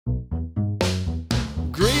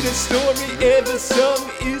Greatest story ever sung.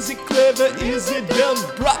 Is it clever? Is it dumb?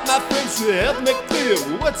 Brought my friends to help me clear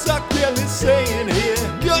what's R. Kelly saying here.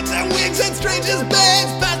 Guns and wigs and strangers'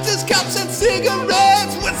 beds, pastors, cops and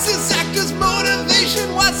cigarettes. What's this actor's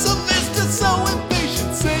motivation? Why Sylvester so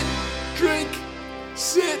impatient? Sit, drink,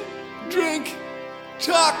 sit, drink,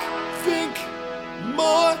 talk, think,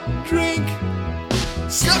 more, drink.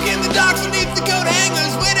 Stuck in the dark beneath the coat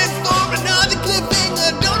hangers, waiting for another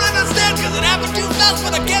cliffhanger. Don't understand cause it happened too fast,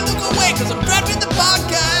 but I can't look away cause I'm trapped in the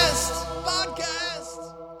podcast.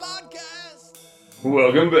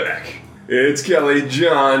 Welcome back. It's Kelly,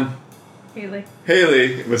 John,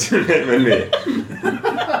 Haley, what's her name, and me.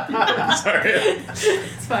 Sorry.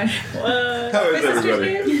 It's fine. How is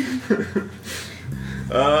everybody?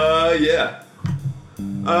 Yeah.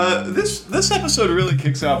 This episode really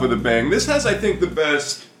kicks off with a bang. This has, I think, the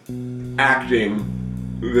best acting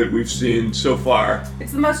that we've seen so far.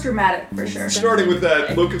 It's the most dramatic, for sure. Starting with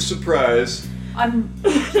that look of surprise. On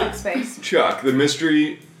Chuck's face. Chuck, the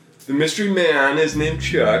mystery man is named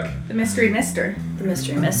Chuck. The mystery mister. The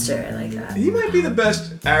mystery mister, I like that. He might be the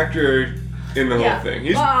best actor in the whole thing.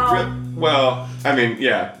 He's well, I mean,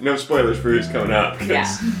 yeah, no spoilers for who's coming up.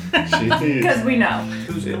 Because we know.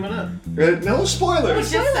 Who's coming up? No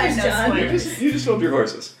spoilers. Just said no John. spoilers. You just hold your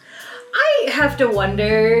horses. I have to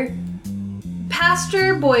wonder.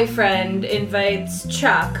 Pastor boyfriend invites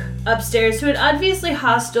Chuck upstairs to an obviously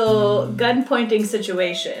hostile gun-pointing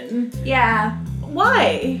situation. Yeah.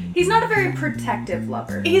 Why? He's not a very protective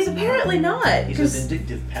lover. He's apparently not. He's a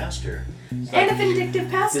vindictive pastor. And a vindictive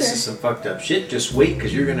pastor. This is some fucked up shit. Just wait,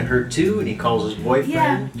 because you're going to hurt too. And he calls his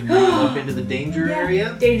boyfriend to bring him up into the danger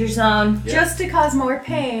area. Danger zone. Yeah. Just to cause more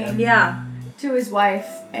pain Yeah. to his wife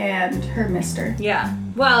and her mister. Yeah.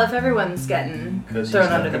 Well, if everyone's getting Because he's thrown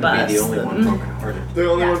not under the going to bus, be the only one then- brokenhearted. The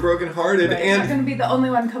only Yeah. one broken-hearted, Right. He's not and going to be the only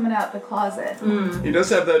one coming out the closet. he does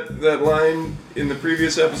have that line in the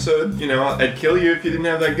previous episode. You know, I'd kill you if you didn't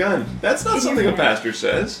have that gun. That's not In your something a hand. pastor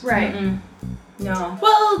says. Right. No.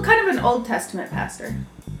 Well, kind of an Old Testament pastor.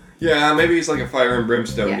 Yeah, maybe he's like a fire and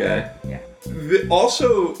brimstone guy. Yeah.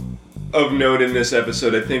 Also of note in this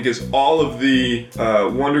episode, I think, is all of the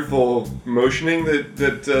wonderful motioning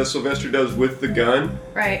that Sylvester does with the gun.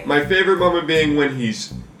 Right. My favorite moment being when he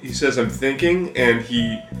says, "I'm thinking," and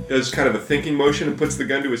he does kind of a thinking motion and puts the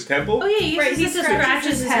gun to his temple. Oh yeah, Right, he just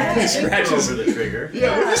scratches his head. He scratches Over the trigger.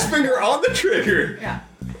 Yeah, with his finger on the trigger. Yeah.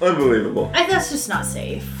 Unbelievable. That's just not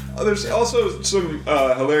safe. There's also some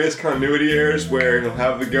hilarious continuity errors where he'll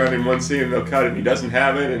have the gun in one scene and they'll cut it and he doesn't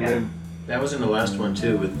have it, and then That was in the last one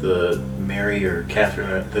too, with the Mary or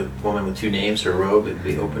Catherine, the woman with two names. Her robe would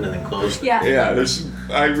be open and then closed. Yeah. yeah,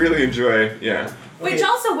 I really enjoy, yeah. Which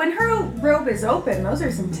also, when her robe is open, those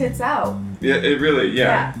are some tits out. Yeah, it really,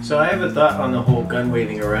 yeah. So I have a thought on the whole gun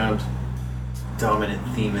waving around dominant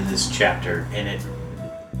theme in this chapter, and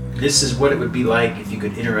this is what it would be like if you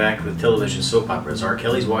could interact with television soap operas. R.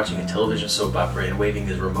 Kelly's watching a television soap opera and waving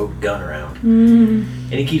his remote gun around.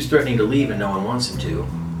 And he keeps threatening to leave and no one wants him to.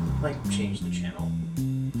 Like, change the channel.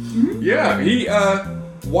 Yeah,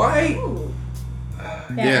 why?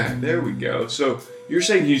 Yeah, there we go. So you're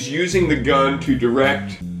saying he's using the gun to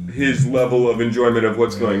direct his level of enjoyment of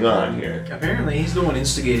what's going on here. Apparently, he's the one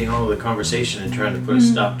instigating all of the conversation and trying to put a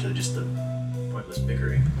stop to just the pointless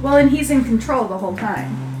bickering. Well, and he's in control the whole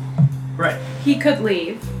time. Right. He could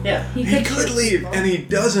leave. Yeah. He could leave, and he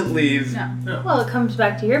doesn't leave. No. Well, it comes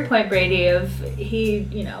back to your point, Brady, of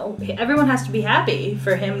everyone has to be happy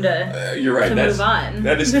for him to, You're right. to That's, move on.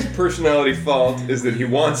 That is his personality fault, is that he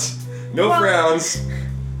wants no Well- frowns.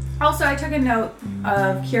 Also, I took a note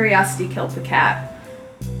of curiosity killed the cat.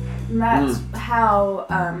 And that's how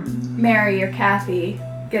Mary or Kathy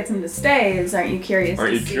gets him to stay. Is aren't you curious?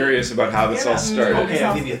 Aren't to you see? curious about how this all started? Okay,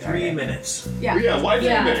 I'll give you 3 minutes. Yeah. Why 3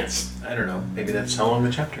 Yeah. minutes? I don't know. Maybe that's how long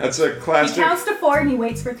the chapter is. That's a He classic. counts to 4 and he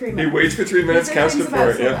waits for 3 He minutes. waits for 3 minutes, These are counts to things 4.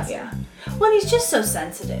 about Yeah. Sylvester. Yeah. Well, he's just so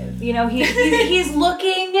sensitive. He's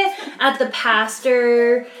looking at the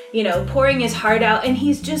pastor, pouring his heart out, and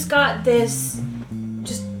he's just got this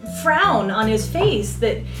just frown on his face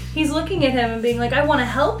that he's looking at him and being like, I want to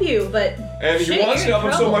help you, but And he shit, wants to you're help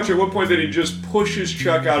in him so trouble. much at one point that he just pushes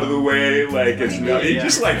Chuck out of the way like it's nothing. He Yeah.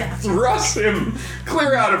 just thrusts him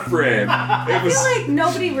clear out of frame. It I was feel like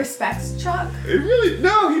nobody respects Chuck. it really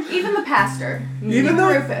no. Even the pastor. Even though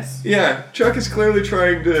Rufus. yeah, Chuck is clearly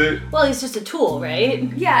trying to. Well, he's just a tool, right?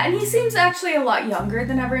 Yeah, and he seems actually a lot younger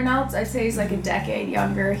than everyone else. I'd say he's like a decade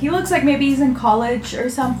younger. He looks like maybe he's in college or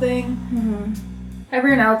something.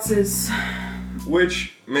 Everyone else is.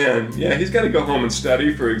 Which man, yeah, he's got to go home and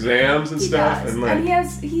study for exams and He stuff, does. and And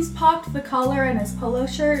he's popped the collar in his polo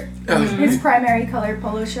shirt. Oh. His primary color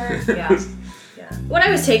polo shirt. Yeah. When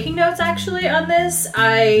I was taking notes actually on this,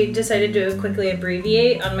 I decided to quickly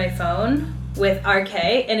abbreviate on my phone with RK,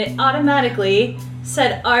 and it automatically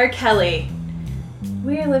said R. Kelly.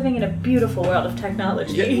 We are living in a beautiful world of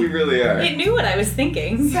technology. Yeah, we really are. It knew what I was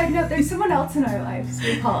thinking. Side note, there's someone else in our lives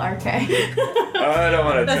we call RK. I don't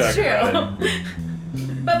want to That's talk about true.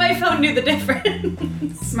 But my phone knew the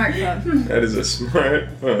difference. Smartphone. it. That is a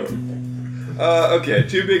smartphone. Okay,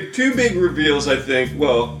 two big reveals, I think.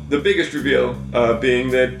 Well, the biggest reveal being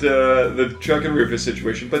that the Chuck and Rufus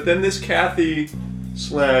situation, but then this Kathy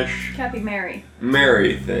 / Mary.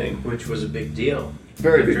 Mary thing. Which was a big deal.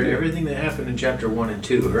 Very big After deal. everything that happened in chapter 1 and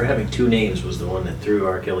 2, her having 2 names was the one that threw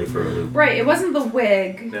R. Kelly for a loop. Right, it wasn't the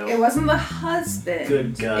wig. No. It wasn't the husband.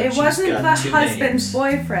 Good God, It she's wasn't got the 2 husband's names.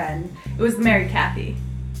 boyfriend. It was the married Kathy.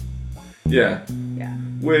 Yeah. Yeah.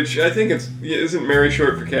 Which I think isn't Mary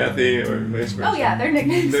short for Kathy or vice versa? Oh yeah, their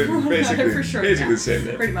nicknames They're for one basically- another for sure. basically yeah. the same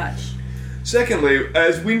name. Pretty much. Secondly,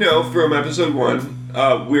 as we know from episode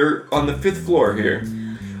 1, we're on the 5th floor here.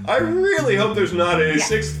 I really hope there's not a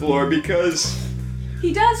 6th floor because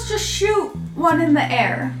He does just shoot one in the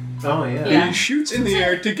air Oh, yeah. Yeah. he shoots in the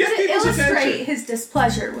air to get to people's illustrate attention. his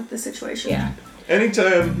displeasure with the situation. Yeah.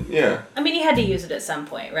 Anytime, yeah. I mean, he had to use it at some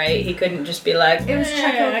point, right? He couldn't just be like, It was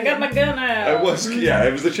Chekhov. I got my gun out. It was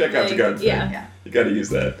the checkout gun thing. Yeah. Yeah. You gotta use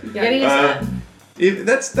that. You gotta use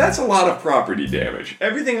that. That's a lot of property damage.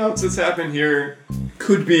 Everything else that's happened here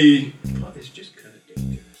could be. Well, it's just kind of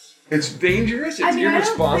dangerous. It's dangerous. It's I mean, I don't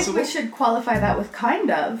think irresponsible. we should qualify that with kind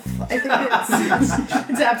of. I think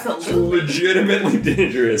it's absolutely. Legitimately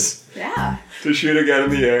dangerous Yeah. to shoot a gun in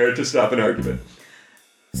the air to stop an argument.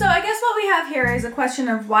 So I guess what we have here is a question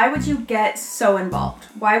of why would you get so involved?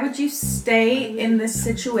 Why would you stay in this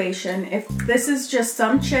situation if this is just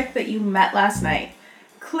some chick that you met last night?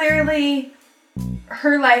 Clearly,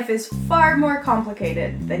 her life is far more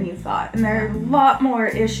complicated than you thought, and there are a lot more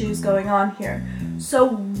issues going on here. So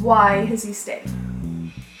why has he stayed?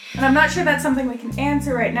 And I'm not sure that's something we can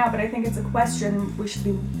answer right now, but I think it's a question we should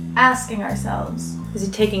be asking ourselves. Is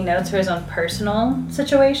he taking notes for his own personal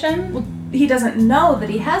situation? Well, he doesn't know that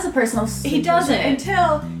he has a personal situation He doesn't.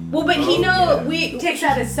 until Well, but he he takes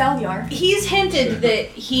out his cellular. He's hinted that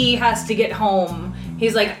he has to get home.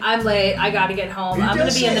 He's like, I'm late. I gotta get home. I'm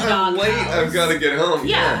gonna be in the I'm dog late. house. I've got to get home.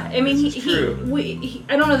 Yeah, I mean, this is true.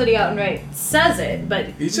 I don't know that he outright says it, but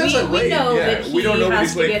He says we I'm late, know yeah. that he We don't know what has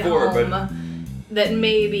he's to late get for, home. but- That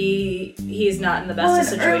maybe he's not in the best Well, of and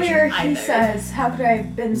situation earlier either. he says, "How could I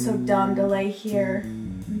have been so dumb to lay here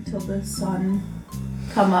until the sun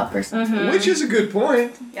come up or something?" Which is a good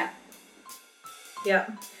point. Yeah. Yeah.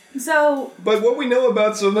 So But what we know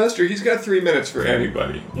about Sylvester, he's got 3 minutes for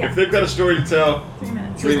anybody. Yeah. If they've got a story to tell, 3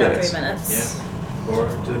 minutes. 3 He's got minutes. 3 minutes. Yeah.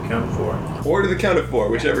 Or to the count of 4. Or to the count of 4,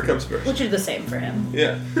 whichever comes first. Which are the same for him.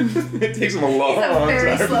 Yeah. It takes him a long He's a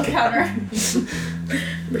very time. slow counter.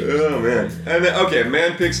 Oh, man. And then, okay,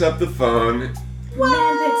 man picks up the phone. Man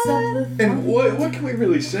picks up the phone. And what can we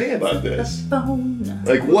really say about this? Phone.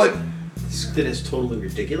 Like, what? That is totally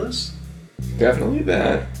ridiculous. Definitely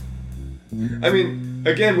that. I mean,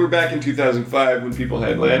 again, we're back in 2005 when people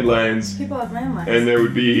had landlines, People have landlines. and there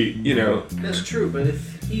would be, That's true, but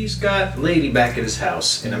if he's got a lady back at his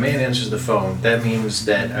house and a man answers the phone, that means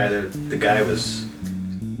that either the guy was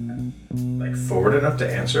like forward enough to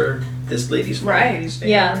answer this lady's phone, Right. and he's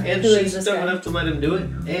staying Yeah, there, and who is she's this dumb guy? enough to let him do it,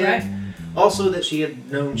 and Right. also that she had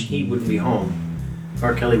known he wouldn't be home.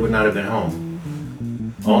 R. Kelly would not have been home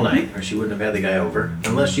all night, or she wouldn't have had the guy over,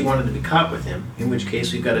 unless she wanted to be caught with him, in which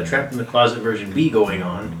case we've got a Trapped in the Closet version B going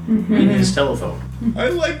on in his telephone. I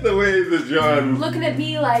like the way that John... Looking at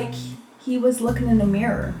me like he was looking in a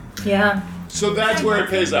mirror. Yeah. So that's where it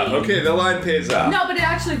pays off. Okay, the line pays off. No, but it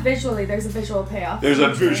actually visually, there's a visual payoff. There's a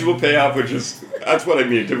visual payoff, which is... That's what I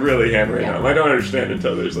need to really hammer it Yeah. home. I don't understand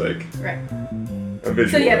until there's, like, Right. a visual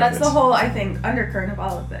So yeah, that's the reference. whole, I think, undercurrent of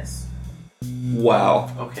all of this. Wow.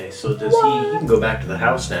 Okay, so does he can go back to the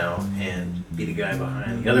house now and be the guy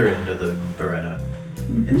behind the other end of the Beretta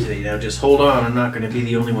and say, now just hold on, I'm not going to be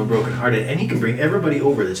the only one brokenhearted. And he can bring everybody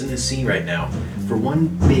over that's in this scene right now for one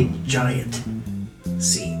big, giant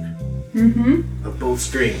scene of both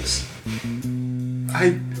strings.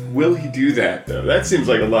 Will he do that, though? That seems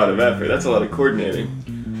like a lot of effort. That's a lot of coordinating.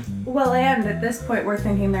 Well, and at this point, we're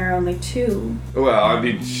thinking there are only 2. Well, I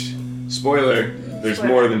mean, spoiler, there's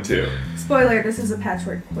Spoiler. more than 2. Spoiler, this is a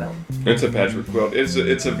patchwork quilt. It's a patchwork quilt.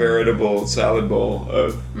 It's a veritable salad bowl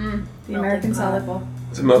of... The American salad bowl.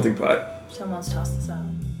 It's a melting pot. Someone's tossed this out.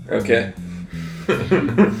 Okay.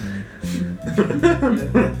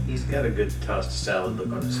 He's got a good tossed salad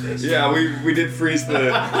look on his face. Yeah, we did freeze the...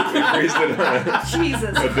 we freezed it on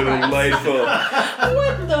Jesus a Christ. delightful...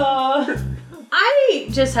 What the? I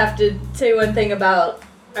just have to say one thing about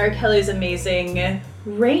R. Kelly's amazing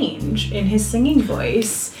range in his singing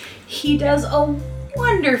voice. He does a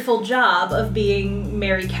wonderful job of being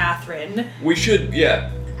Mary Catherine. We should,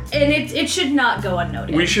 yeah. And it should not go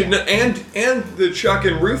unnoticed. We should, and the Chuck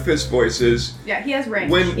and Rufus voices. Yeah, he has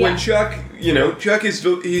range. When Chuck, Chuck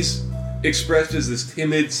he's expressed as this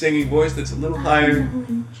timid singing voice that's a little higher.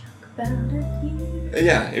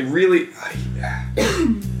 Yeah, it really.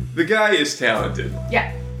 The guy is talented.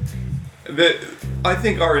 Yeah. I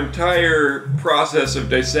think our entire process of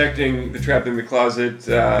dissecting the Trapped in the Closet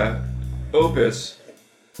opus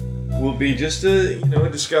will be just a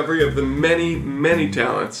discovery of the many, many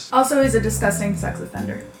talents. Also, he's a disgusting sex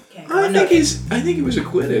offender. Okay. I think he was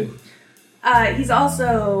acquitted. He's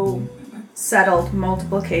also settled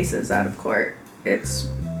multiple cases out of court.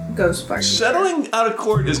 Goes far. Settling out of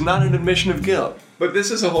court is not an admission of guilt. But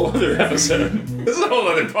this is a whole other episode. This is a whole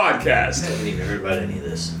other podcast. I haven't even heard about any of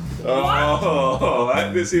this.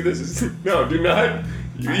 This is... No, do not...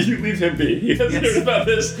 You leave him be. He hasn't heard about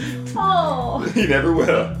this. Oh. He never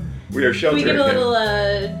will. We are sheltering We get a him.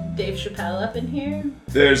 little Dave Chappelle up in here.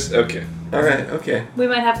 Okay. All right, okay. We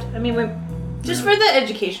might have to, just for the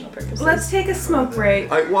educational purposes. Let's take a smoke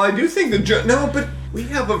break. I do think but we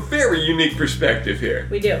have a very unique perspective here.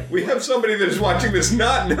 We do. We have somebody that is watching this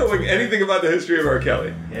not knowing anything about the history of R.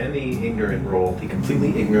 Kelly. And the ignorant role, the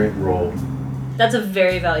completely ignorant role. That's a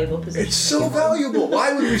very valuable position. It's so valuable.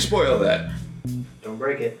 Why would we spoil that? Don't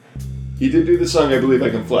break it. He did do the song I Believe I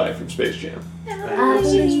Can Fly from Space Jam. I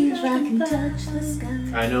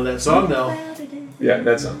know that song though. Yeah,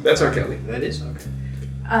 that's R. Kelly. That is okay.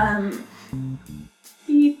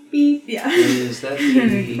 Beep, beep. Yeah. Is that the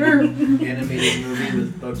animated movie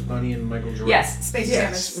with Bugs Bunny and Michael Jordan? Yes, Space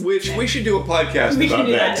Jam Yes, is. which we should do a podcast We about can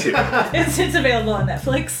do that that. too. It's available on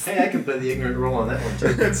Netflix. Hey, I can play the ignorant role on that one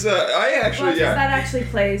too. It's Well, that actually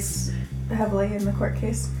plays heavily in the court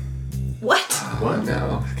case. What? What?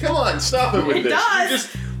 No. Come on, stop it with It this. does.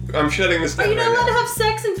 I'm shutting this down. Are you not right allowed now. to have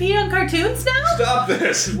sex and pee on cartoons now? Stop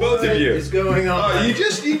this, both What of you. is going on? Oh, you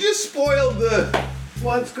just spoiled the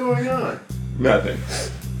What's going on? nothing.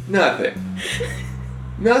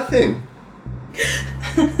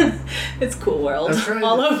 It's Cool World I'm trying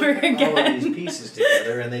all to over fit all of these again. pieces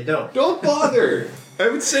together, and they don't. Don't bother. I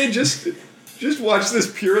would say just watch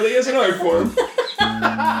this purely as an art form,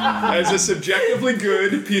 as a subjectively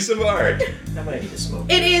good piece of art. I might need to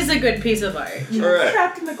smoke. It is a good piece of art. All right.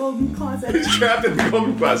 Trapped in the golden closet. He's trapped in the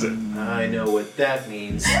golden closet. I know what that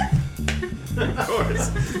means. Of course,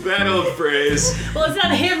 that old phrase. Well, it's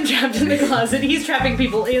not him trapped in the closet. He's trapping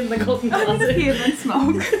people in the golden I'm gonna closet. pee and then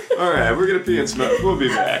smoke. All right, we're gonna pee and smoke. We'll be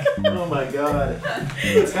back. Oh my god.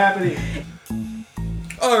 What's happening?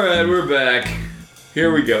 All right, we're back.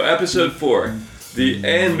 Here we go. Episode 4. The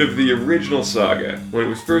end of the original saga. When it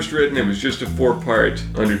was first written, it was just a 4-part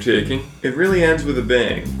undertaking. It really ends with a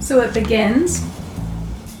bang. So it begins.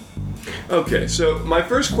 Okay, so my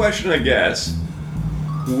first question, I guess,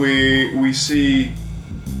 we see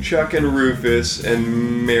Chuck and Rufus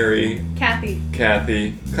and Mary, Kathy.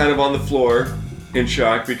 kind of on the floor in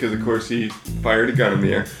shock because, of course, he fired a gun in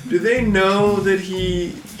the air. Do they know that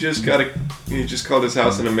he just called his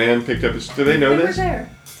house and a man picked up his... Do they know They were this? there.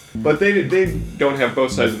 But they don't have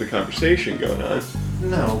both sides of the conversation going on.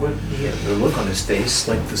 No, but he had the look on his face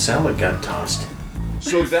like the salad got tossed.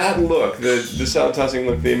 So that look, the salad tossing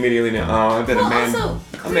look, they immediately know, oh, I bet Well, a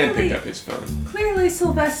man clearly- picked up his phone. Clearly,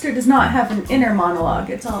 Sylvester does not have an inner monologue.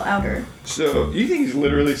 It's all outer. So you think he's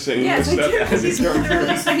literally singing Yes, this I stuff do. as He's it's going literally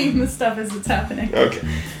through? saying the stuff as it's happening. Okay.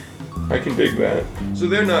 I can dig that. So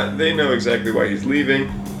they know exactly why he's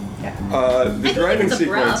leaving. Yeah. The driving it's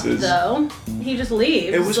abrupt, sequences. though. He just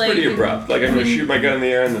leaves. It was pretty abrupt. Like, I'm gonna shoot my gun in the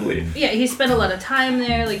air and then leave. Yeah, he spent a lot of time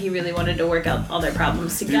there. Like, he really wanted to work out all their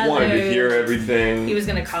problems He together. wanted to hear everything. He was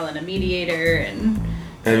gonna call in a mediator, and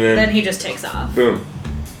and then then, he just takes off. boom.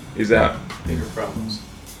 He's out. Bigger problems.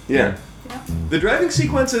 Yeah. Yeah. The driving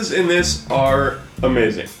sequences in this are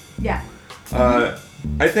amazing. Yeah.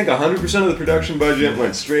 I think 100% of the production budget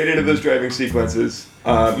went straight into those driving sequences,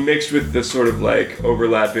 mixed with the sort of like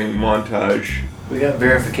overlapping montage. We got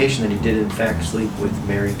verification that he did in fact sleep with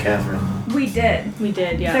Mary Catherine. We did. We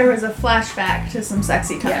did, yeah. There was a flashback to some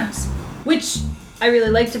sexy times. Which I really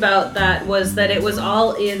liked about that was that it was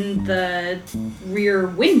all in the rear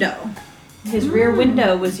window. His rear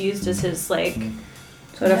window was used as his like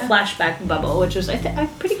sort of flashback bubble, which was I think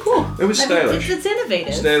pretty cool. It was I mean, stylish. it's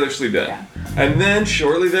innovative. Stylishly done. Yeah. And then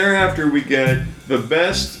shortly thereafter, we get the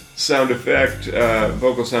best sound effect,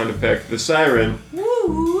 vocal sound effect, the siren. Woo,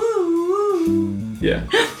 woo, woo. Yeah.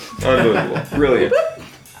 Unbelievable. Brilliant.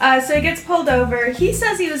 So he gets pulled over. He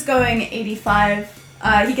says he was going 85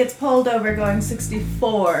 He gets pulled over going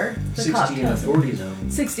 64. The 60 cop in a tells him. 40 zone.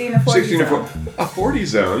 60 in a 40 16 to zone. 4. A 40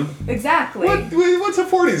 zone? Exactly. What's a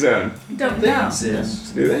 40 zone? Don't They know.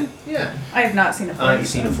 exist. Do they? Yeah. I have not seen a 40 I ain't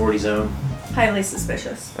seen a zone. 40 zone. Highly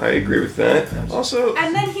suspicious. I agree with that. Also,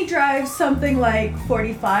 And then he drives something like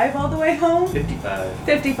 45 all the way home. 55.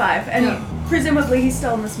 55. And Yeah. presumably he's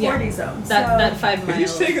still in the Yeah. 40 zone. That so, 5 miles.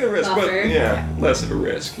 he's taking a risk, but buffer. yeah, less of a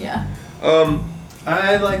risk. Yeah.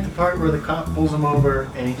 I like the part where the cop pulls him over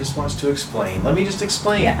and he just wants to explain. Let me just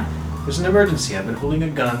explain. Yeah. There's an emergency. I've been holding a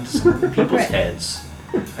gun to some people's Right. heads.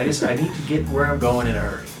 I need to get where I'm going in a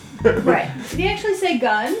hurry. Right. Did he actually say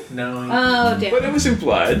gun? No. Oh, damn. But it was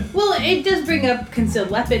implied. Well, it does bring up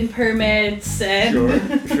concealed weapon permits and.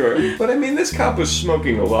 Sure. But I mean, this cop was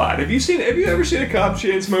smoking a lot. Have you ever seen a cop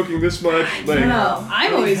chain smoking this much? Like, No,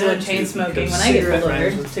 I'm always the one chain smoking when I get pulled over.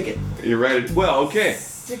 With a ticket. you're right. Well, okay.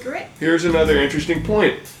 Cigarette. Here's another interesting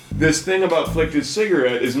point. This thing about flicked his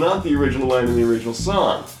cigarette is not the original line in the original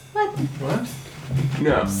song. What? What?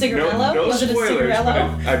 No. Cigarello? No Was it a spoilers,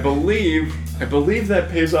 cigarello? but I believe that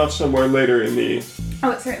pays off somewhere later in the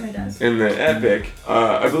Oh, it certainly does. epic.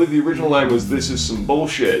 I believe the original line was "This is some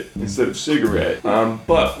bullshit" instead of cigarette.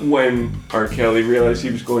 But when R. Kelly realized he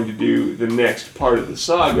was going to do the next part of the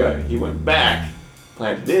saga, he went back,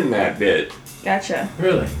 planted in that bit. Gotcha.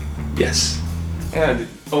 Really? Yes. And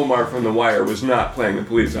Omar from The Wire was not playing the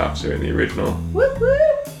police officer in the original. Whoop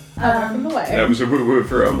whoop. From the way. That was a woo-woo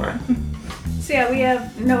for Omar. So yeah, we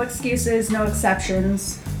have no excuses, no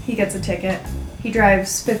exceptions. He gets a ticket. He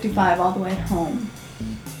drives 55 all the way home.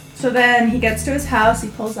 So then he gets to his house, he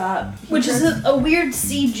pulls up. Which is a weird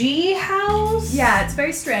CG house. Yeah, it's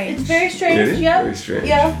very strange. It's very strange. It is Yep. very strange.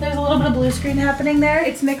 Yeah, there's a little bit of blue screen happening there.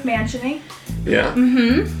 It's McMansion-y. Yeah.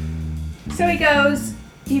 Mm-hmm. So he goes,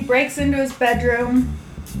 he breaks into his bedroom,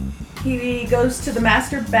 he goes to the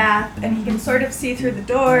master bath, and he can sort of see through the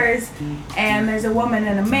doors, and there's a woman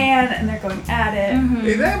and a man, and they're going at it.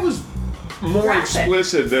 Hey, that was more Graphic.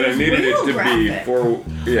 explicit than I It's needed it real to graphic. be for.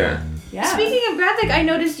 Yeah. Yeah. Speaking of graphic, I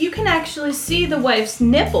noticed you can actually see the wife's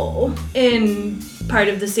nipple in part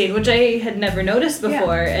of the scene, which I had never noticed Yeah.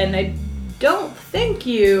 before, and I don't think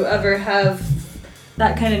you ever have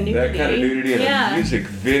that kind of nudity. That kind of nudity in yeah. a music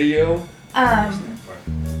video.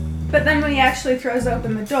 But then when he actually throws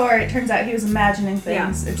open the door, it turns out he was imagining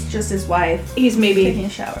things. It's just his wife He's taking maybe a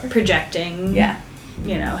shower. projecting, Yeah.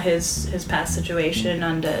 you know, his past situation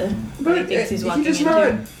onto what he thinks he's walking he does into.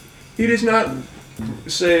 not. He does not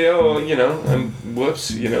say, "Oh, you know,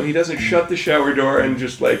 whoops." You know, he doesn't shut the shower door and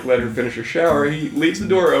just like let her finish her shower. He leaves the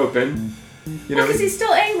door open. You know, Because he's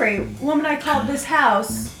still angry. Woman, I called this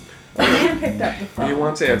house. The man picked up the phone. he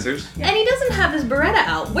wants answers. And he doesn't have his Beretta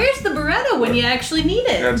out. Where's the Beretta when you actually need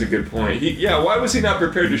it? That's a good point. Why was he not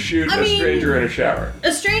prepared to shoot I a mean- stranger in a shower?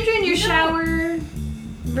 A stranger in your shower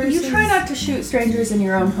versus... You try not to shoot strangers in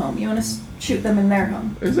your own home. You want to shoot them in their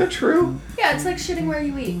home. Is that true? Yeah, it's like shitting where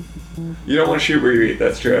you eat. You don't want to shoot where you eat.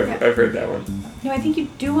 That's true. Yeah. I've heard that one. No, I think you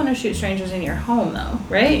do want to shoot strangers in your home, though,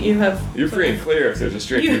 right? You have... You're free and clear if there's a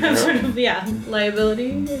stranger You in your have sort home. of, yeah,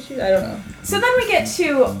 liability issues? I don't know. So then we get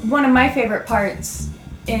to one of my favorite parts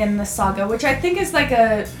in the saga, which I think is like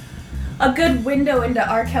a good window into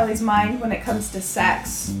R. Kelly's mind when it comes to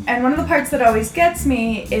sex. And one of the parts that always gets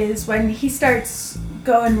me is when he starts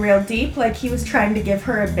going real deep, like he was trying to give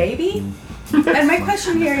her a baby. And my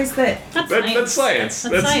question here is that That's That's science.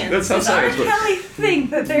 That's science. That's how does R. science works. Kelly think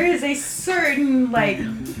that there is a certain like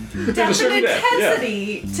There's a depth and certain depth, yeah.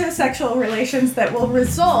 intensity to sexual relations that will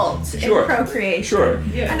result Sure. in procreation? Sure.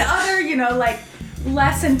 Yeah. And other, like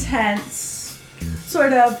less intense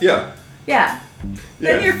sort of Yeah. yeah.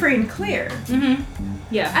 Then Yeah. you're free and clear.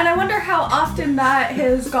 Yeah. And I wonder how often that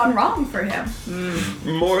has gone wrong for him.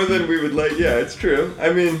 More than we would like. Yeah, it's true.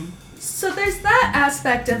 I mean, So there's that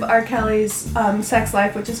aspect of R. Kelly's sex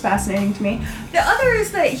life, which is fascinating to me. The other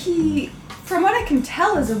is that he, from what I can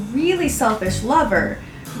tell, is a really selfish lover.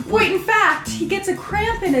 Wait, in fact, he gets a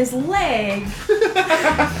cramp in his leg.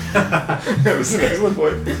 that was an excellent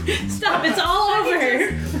point. Stop, it's all over.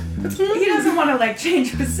 He doesn't want to like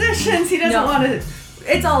change positions. He doesn't No. want to.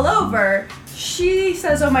 It's all over. She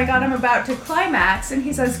says, "Oh my God, I'm about to climax," and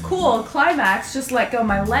he says, "Cool, climax. Just let go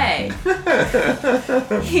my leg."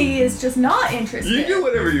 He is just not interested. You do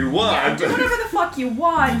whatever you want. Yeah, do but- whatever the fuck you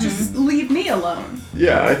want. Just leave me alone.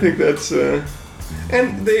 Yeah, I think that's.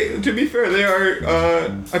 And they, to be fair, they are,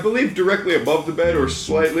 I believe, directly above the bed or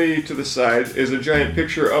slightly to the side is a giant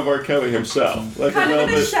picture of R. Kelly himself, like Kind a of in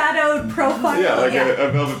a velvet. shadowed profile. Yeah, like a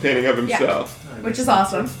velvet painting of himself. Which is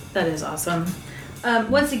awesome. That is awesome.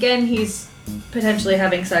 Once again, he's potentially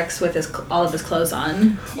having sex with all of his clothes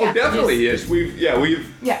on. Oh, definitely he is. We've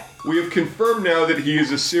Yeah. we have confirmed now that he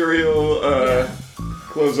is a serial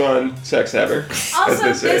clothes-on sex haver. Also,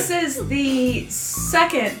 as they this say. is the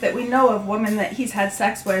second that we know of woman that he's had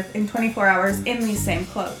sex with in 24 hours in these same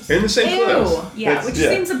clothes. In the same Ew. clothes. Yeah, That's- which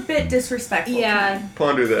seems a bit disrespectful. to Yeah, me.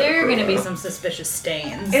 Ponder that. there are for a going to be while. some suspicious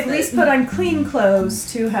stains. At least put on clean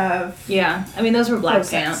clothes to have Yeah, I mean, those were black clothes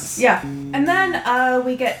sex. pants. Yeah. And then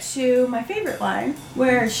we get to my favorite line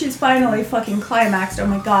where she's finally fucking climaxed. Oh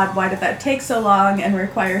my god, why did that take so long and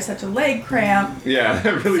require such a leg cramp? Yeah,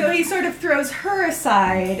 that really. So he sort of throws her aside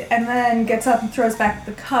and then gets up and throws back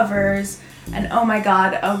the covers. And oh my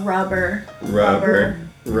god, a rubber. Rubber.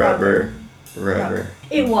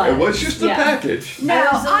 It was. It was just the yeah. package. Now,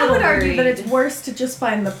 I was a I would little argue that worried. it's worse to just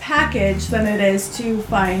find the package than it is to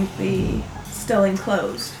find the still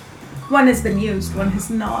enclosed. One has been used, one has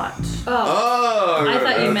not. Oh, I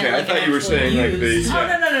thought you okay. meant, like, I thought you were actually saying like the. used. Oh, no.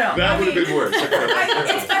 That I would have mean- been worse.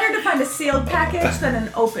 It's better to find a sealed package than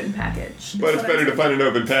an open package. But it's better to find an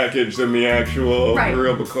open package than the actual Right.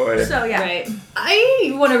 real McCoy. So, yeah. Right.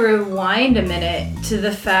 I want to rewind a minute to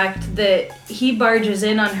the fact that he barges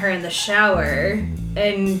in on her in the shower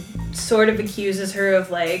and sort of accuses her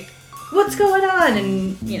of, like, what's going on?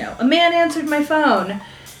 And, you know, a man answered my phone.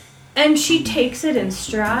 And she takes it in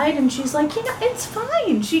stride and she's like, you know, it's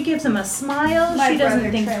fine. She gives him a smile. My she doesn't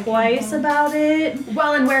brother think tried twice him. about it.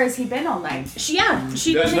 Well, and where has he been all night? She Does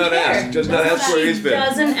doesn't not care. ask. Does not ask where he's She been.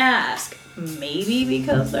 doesn't ask. Maybe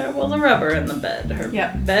because there was a rubber in the bed. Her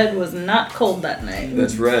Yep. bed was not cold that night.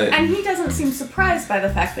 That's right. And he doesn't seem surprised by the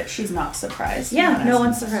fact that she's not surprised. Yeah, no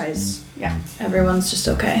one's surprised. surprised. Yeah. Everyone's just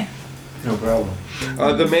okay. No problem.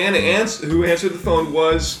 The man who answered the phone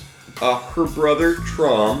was her brother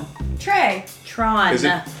Trom. Trey. Tron. Is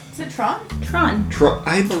it- Is it Tron? Tron.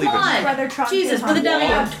 I believe Twan. Brother Tron. Jesus, with a W.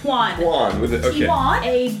 Twan. Twan. it's Twan with it. Okay. Twan?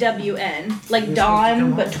 A-W-N. Like Who's Dawn,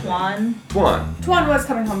 supposed to but come Twan. Twan. Twan was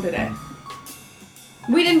coming home today.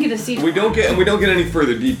 We didn't get to see We don't get any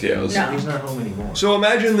further details. No. He's not home anymore. So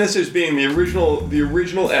imagine this as being the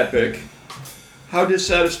original epic. How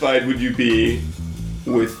dissatisfied would you be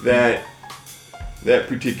with that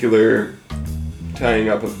particular tying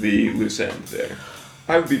up of the loose end there?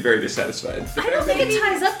 I would be very dissatisfied. I don't think it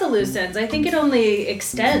ties up the loose ends. I think it only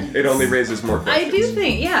extends. It only raises more I questions. do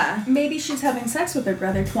think, yeah. Maybe she's having sex with her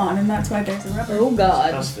brother Twan, and that's why there's a rubber. Oh,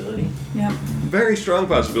 God. Possibility. Yeah. Very strong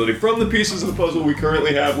possibility. From the pieces of the puzzle we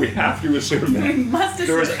currently have, we have to assume We that. must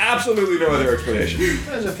There is assume. absolutely no other explanation. It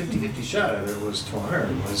was a 50-50 shot. Either it was Twan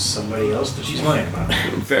or it was somebody else that she's lying about.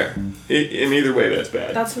 Fair. In either way, that's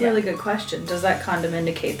bad. That's a really good question. Does that condom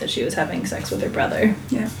indicate that she was having sex with her brother?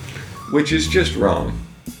 Yeah. Which is just wrong.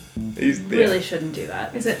 Really shouldn't do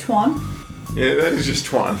that. Is it Twan? Yeah, that is just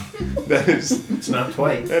Twan. That is It's not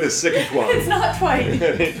Twite. sick and Twan. It's not Twite.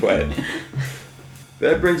 That ain't Twit.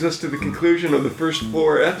 That brings us to the conclusion of the first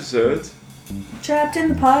 4 episodes. Trapped in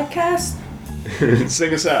the podcast.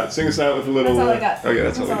 Sing us out. Sing us out with a little. That's all I got. Okay,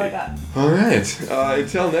 that's all I we need. got. All right.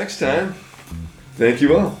 Until next time. Thank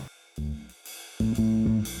you all.